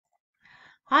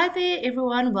Hi there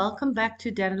everyone, welcome back to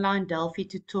Delphi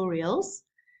tutorials.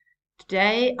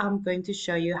 Today I'm going to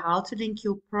show you how to link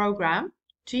your program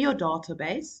to your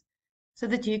database so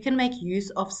that you can make use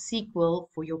of SQL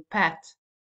for your PAT.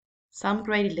 Some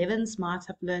grade 11s might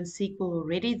have learned SQL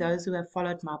already, those who have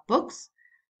followed my books,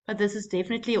 but this is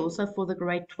definitely also for the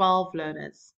grade 12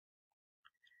 learners.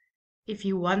 If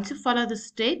you want to follow the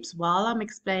steps while I'm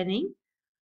explaining,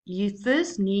 you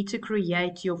first need to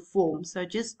create your form. So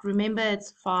just remember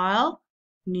it's File,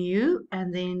 New,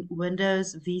 and then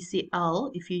Windows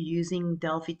VCL if you're using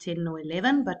Delphi 10 or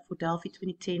 11. But for Delphi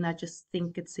 2010, I just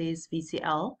think it says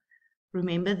VCL.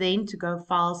 Remember then to go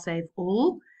File, Save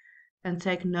All, and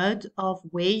take note of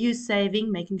where you're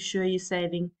saving, making sure you're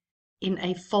saving in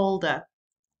a folder.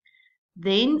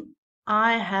 Then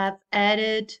I have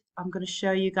added, I'm going to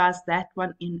show you guys that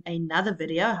one in another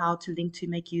video, how to link to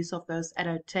make use of those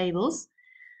arrow tables.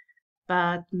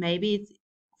 But maybe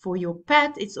for your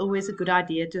PAT, it's always a good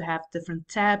idea to have different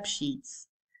tab sheets.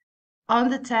 On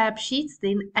the tab sheets,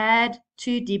 then add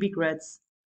two DB grids.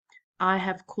 I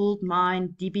have called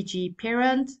mine DBG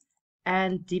parent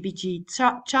and DBG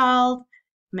child.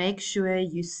 Make sure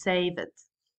you save it.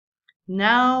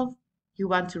 Now you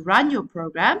want to run your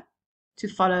program to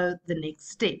follow the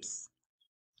next steps.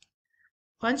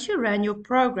 Once you ran your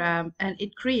program and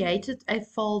it created a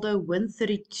folder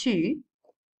Win32,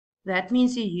 that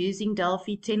means you're using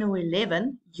Delphi 10 or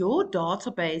 11, your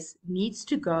database needs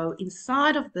to go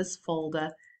inside of this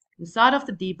folder, inside of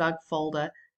the debug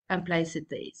folder, and place it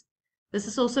there. This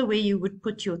is also where you would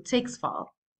put your text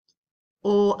file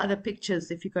or other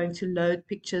pictures if you're going to load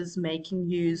pictures, making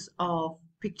use of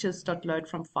pictures.load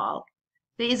from file.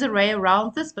 There is an array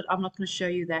around this, but I'm not going to show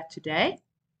you that today.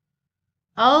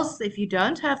 Else, if you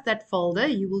don't have that folder,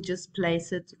 you will just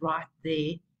place it right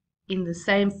there in the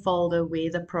same folder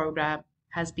where the program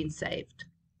has been saved.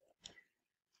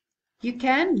 You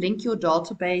can link your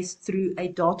database through a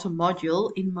data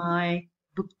module in my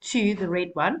book 2, the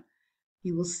red one.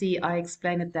 You will see I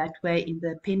explain it that way in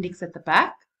the appendix at the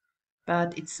back,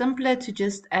 but it's simpler to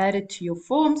just add it to your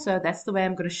form, so that's the way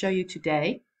I'm going to show you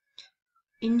today.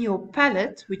 In your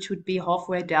palette, which would be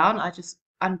halfway down, I just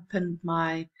unpinned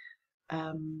my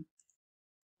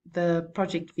the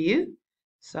project view,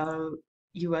 so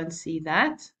you won't see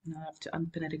that. Now I have to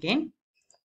unpin it again.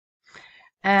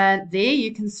 And there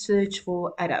you can search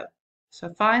for arrow.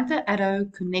 So find the arrow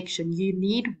connection. You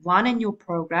need one in your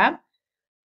program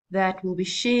that will be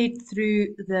shared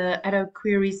through the arrow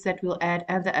queries that we'll add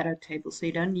and the arrow table. So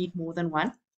you don't need more than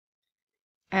one.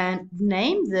 And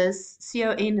name this,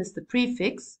 CON is the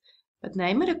prefix, but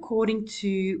name it according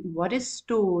to what is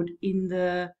stored in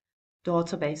the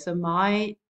database. So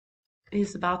my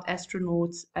is about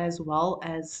astronauts as well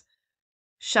as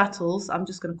shuttles. I'm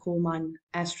just going to call mine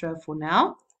Astro for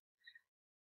now.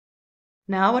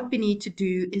 Now what we need to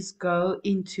do is go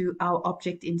into our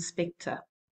object inspector.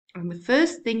 And the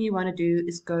first thing you want to do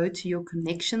is go to your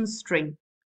connection string.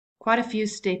 Quite a few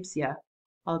steps here.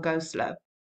 I'll go slow.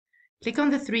 Click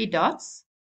on the three dots.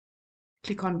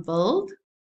 Click on build.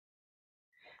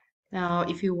 Now,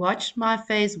 if you watched my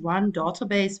phase 1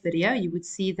 database video, you would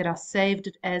see that I saved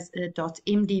it as a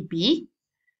 .mdb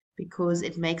because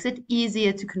it makes it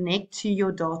easier to connect to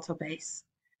your database.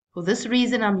 For this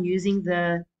reason, I'm using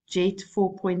the JET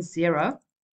 4.0.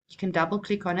 You can double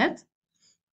click on it.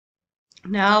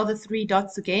 Now the three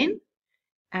dots again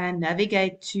and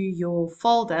navigate to your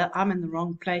folder. I'm in the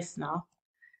wrong place now.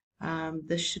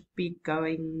 This should be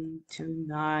going to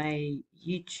my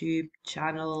YouTube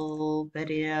channel,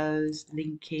 videos,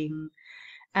 linking.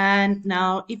 And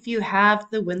now if you have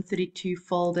the Win32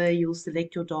 folder, you'll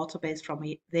select your database from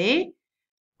there.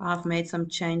 I've made some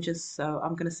changes, so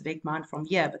I'm going to select mine from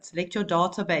here, but select your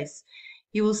database.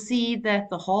 You will see that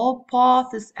the whole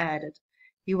path is added.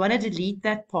 You want to delete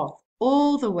that path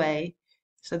all the way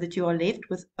so that you are left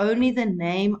with only the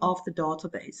name of the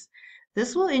database.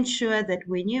 This will ensure that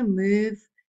when you move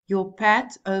your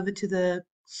PAT over to the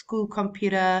school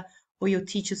computer or your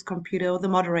teacher's computer or the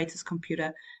moderator's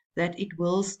computer, that it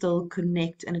will still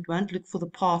connect and it won't look for the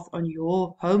path on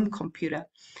your home computer.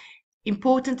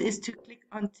 Important is to click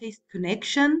on test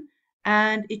connection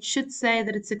and it should say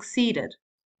that it succeeded.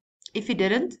 If it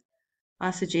didn't,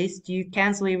 I suggest you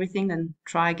cancel everything and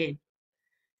try again.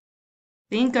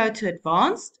 Then go to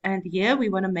advanced, and here we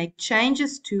want to make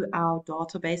changes to our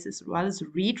database as well as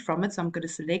read from it. So I'm going to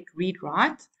select read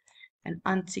write and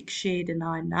untick share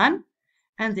deny none,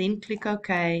 and then click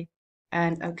OK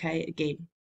and OK again.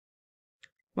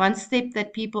 One step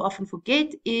that people often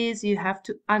forget is you have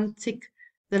to untick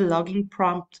the logging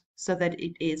prompt so that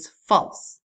it is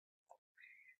false.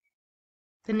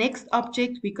 The next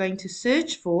object we're going to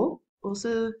search for,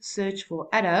 also search for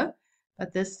arrow,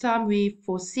 but this time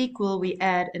for SQL, we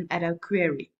add an arrow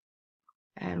query.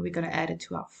 And we're going to add it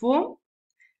to our form.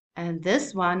 And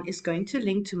this one is going to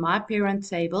link to my parent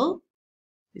table.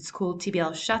 It's called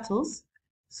TBL shuttles.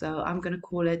 So I'm going to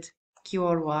call it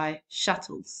QRY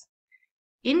shuttles.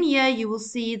 In here, you will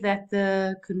see that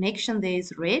the connection there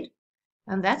is red.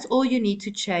 And that's all you need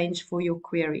to change for your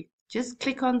query. Just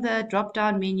click on the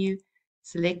drop-down menu,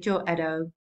 select your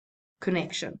arrow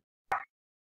connection.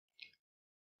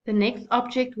 The next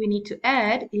object we need to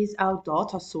add is our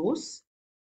data source.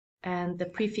 And the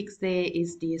prefix there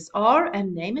is DSR,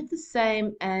 and name it the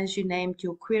same as you named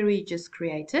your query just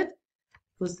created,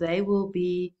 because they will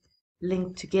be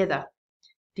linked together.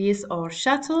 DSR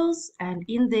shuttles, and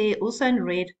in there also in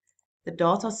red, the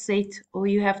data set. All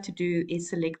you have to do is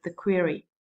select the query.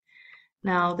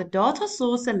 Now the data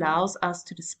source allows us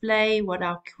to display what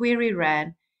our query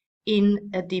ran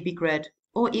in a DB grid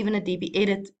or even a DB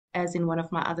edit, as in one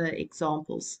of my other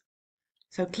examples.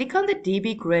 So click on the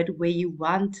DB grid where you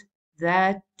want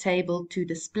that table to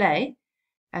display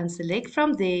and select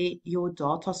from there your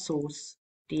data source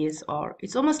DSR.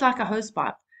 It's almost like a hose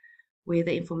pipe where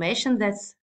the information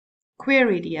that's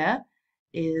queried here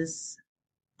is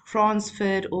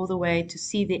transferred all the way to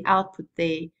see the output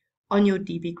there on your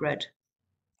DB grid.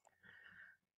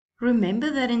 Remember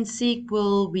that in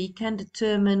SQL we can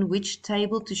determine which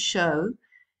table to show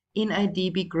in a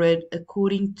DB grid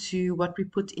according to what we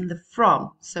put in the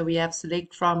from. So we have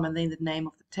select from and then the name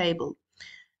of the table.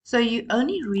 So you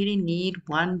only really need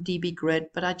one DB grid,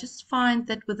 but I just find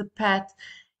that with a PAT,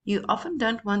 you often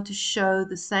don't want to show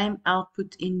the same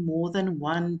output in more than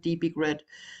one DB grid.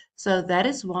 So that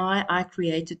is why I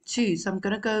created two. So I'm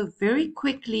going to go very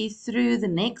quickly through the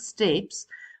next steps.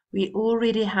 We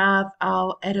already have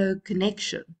our arrow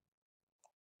connection.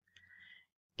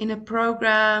 In a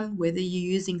program, whether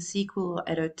you're using SQL or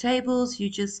arrow tables, you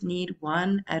just need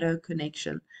one arrow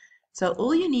connection. So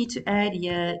all you need to add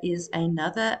here is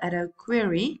another arrow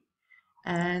query,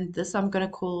 and this I'm going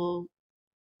to call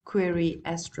query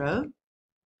astro.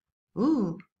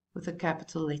 Ooh, with a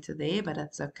capital letter there, but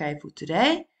that's okay for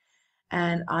today.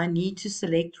 And I need to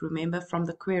select, remember from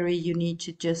the query, you need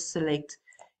to just select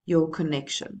your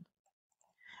connection.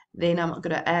 Then I'm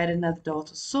going to add another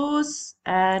data source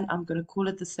and I'm going to call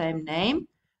it the same name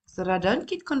so that I don't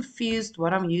get confused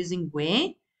what I'm using where.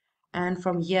 And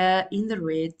from here in the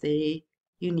red there,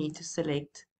 you need to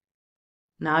select.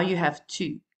 Now you have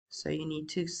two. So you need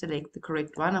to select the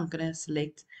correct one. I'm going to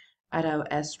select arrow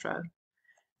astro.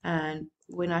 And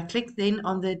when I click then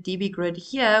on the DB grid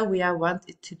here where I want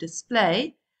it to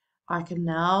display, I can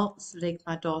now select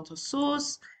my data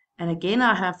source. And again,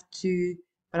 I have two,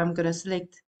 but I'm going to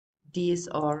select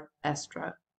DSR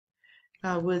Astro.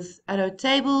 Now with arrow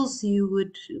tables, you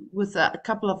would, with a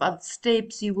couple of other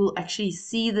steps, you will actually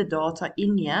see the data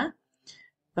in here.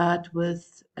 But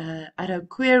with arrow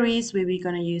queries, where we're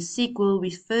going to use SQL, we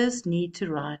first need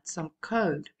to write some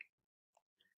code.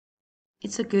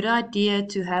 It's a good idea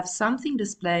to have something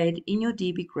displayed in your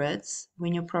DB grids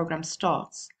when your program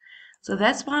starts. So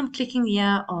that's why I'm clicking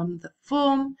here on the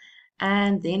form,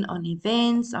 and then on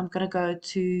events, I'm going to go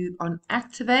to on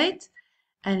activate,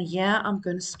 and here I'm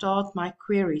going to start my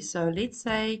query. So let's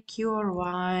say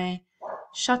QRY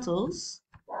shuttles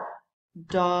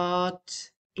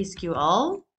dot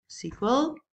SQL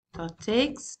dot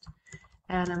text,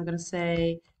 and I'm going to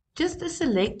say just a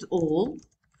select all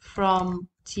from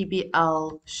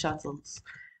TBL shuttles.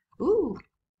 Ooh,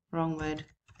 wrong word.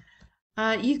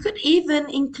 You could even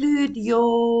include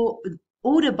your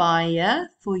order by here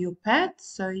for your PAT.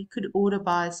 So you could order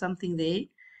by something there.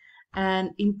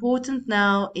 And important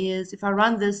now is if I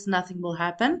run this, nothing will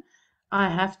happen. I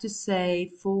have to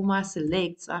say for my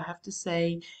selects, I have to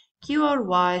say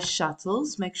QRY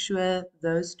shuttles. Make sure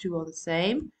those two are the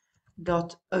same.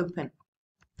 Dot open.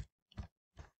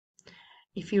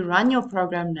 If you run your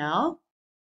program now,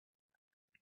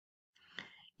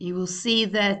 you will see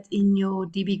that in your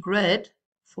DB grid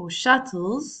for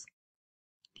shuttles,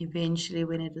 eventually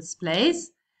when it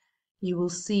displays, you will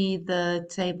see the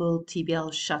table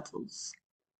TBL shuttles.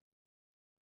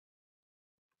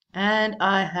 And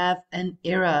I have an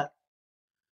error.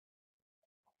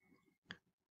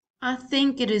 I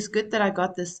think it is good that I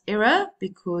got this error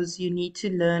because you need to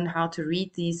learn how to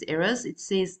read these errors. It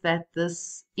says that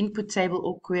this input table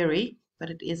or query,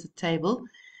 but it is a table,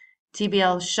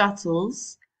 TBL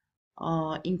shuttles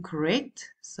are incorrect.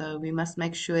 So we must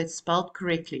make sure it's spelled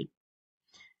correctly.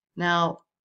 Now,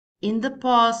 in the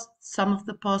past, some of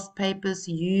the past papers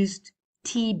used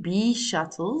TB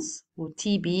shuttles or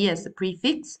TB as the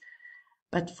prefix.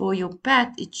 but for your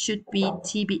PAT, it should be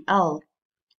TBL.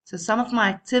 So some of my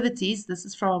activities, this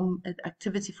is from an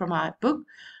activity from my book,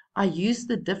 I use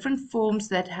the different forms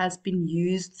that has been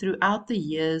used throughout the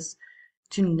years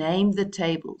to name the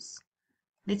tables.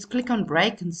 Let's click on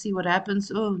break and see what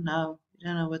happens. Oh no, we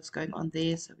don't know what's going on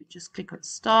there. So we just click on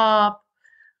stop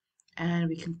and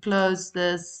we can close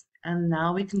this. And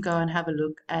now we can go and have a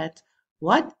look at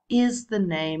what is the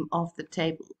name of the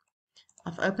table.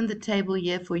 I've opened the table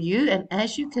here for you, and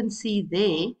as you can see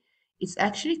there, it's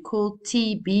actually called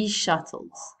TB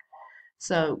shuttles.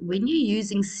 So when you're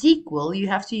using SQL, you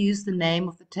have to use the name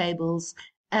of the tables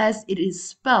as it is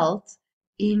spelled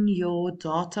in your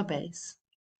database.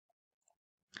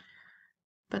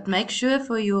 But make sure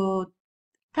for your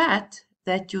PAT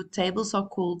that your tables are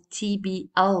called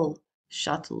TBL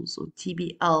shuttles or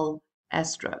TBL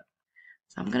Astro.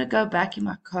 So I'm going to go back in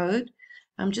my code.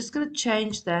 I'm just going to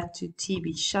change that to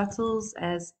TB shuttles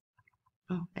as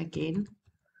again,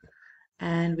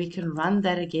 and we can run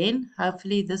that again.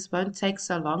 Hopefully this won't take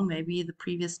so long. Maybe the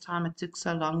previous time it took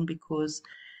so long because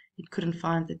it couldn't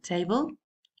find the table,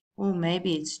 or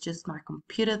maybe it's just my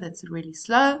computer that's really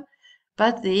slow,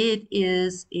 but there it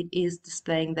is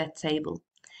displaying that table.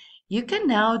 You can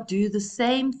now do the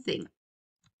same thing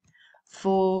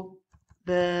for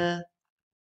the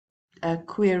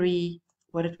query,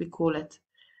 what did we call it?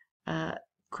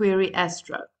 Query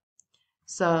Astro.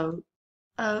 So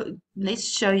let's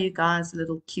show you guys a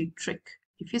little cute trick.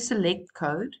 If you select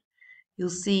code, you'll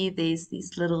see there's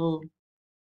these little,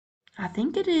 I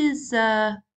think it is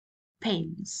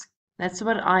pens. That's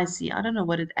what I see. I don't know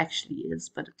what it actually is,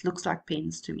 but it looks like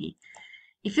pens to me.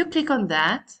 If you click on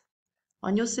that,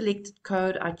 on your selected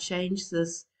code, I change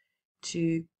this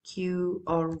to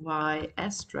QRY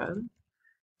Astro.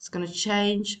 It's going to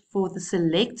change for the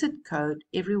selected code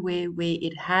everywhere where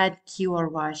it had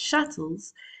QRY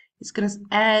shuttles. It's going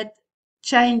to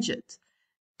change it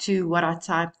to what I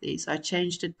typed there. So I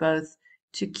changed it both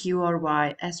to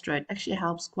QRY Astro. It actually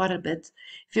helps quite a bit.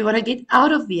 If you want to get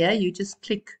out of here, you just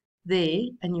click there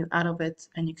and you're out of it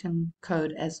and you can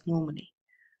code as normally.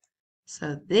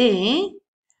 So there,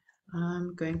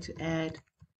 I'm going to add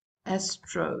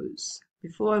Astros.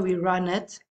 Before we run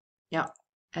it, yeah,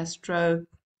 Astro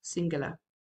singular.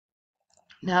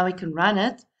 Now we can run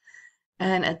it,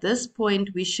 and at this point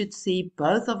we should see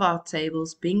both of our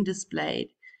tables being displayed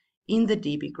in the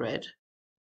DB grid.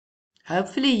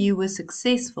 Hopefully you were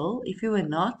successful. If you were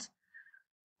not,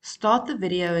 start the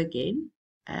video again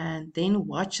and then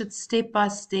watch it step by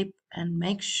step and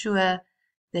make sure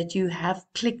that you have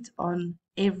clicked on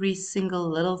every single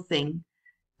little thing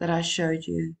that I showed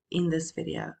you in this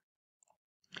video.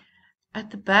 At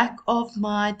the back of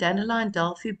my Dandelion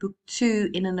Delphi book 2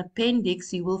 in an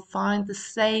appendix, you will find the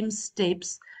same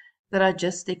steps that I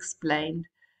just explained.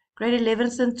 Grade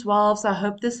 11s and 12s, I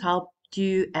hope this helped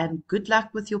you, and good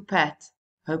luck with your PAT.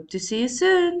 Hope to see you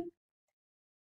soon.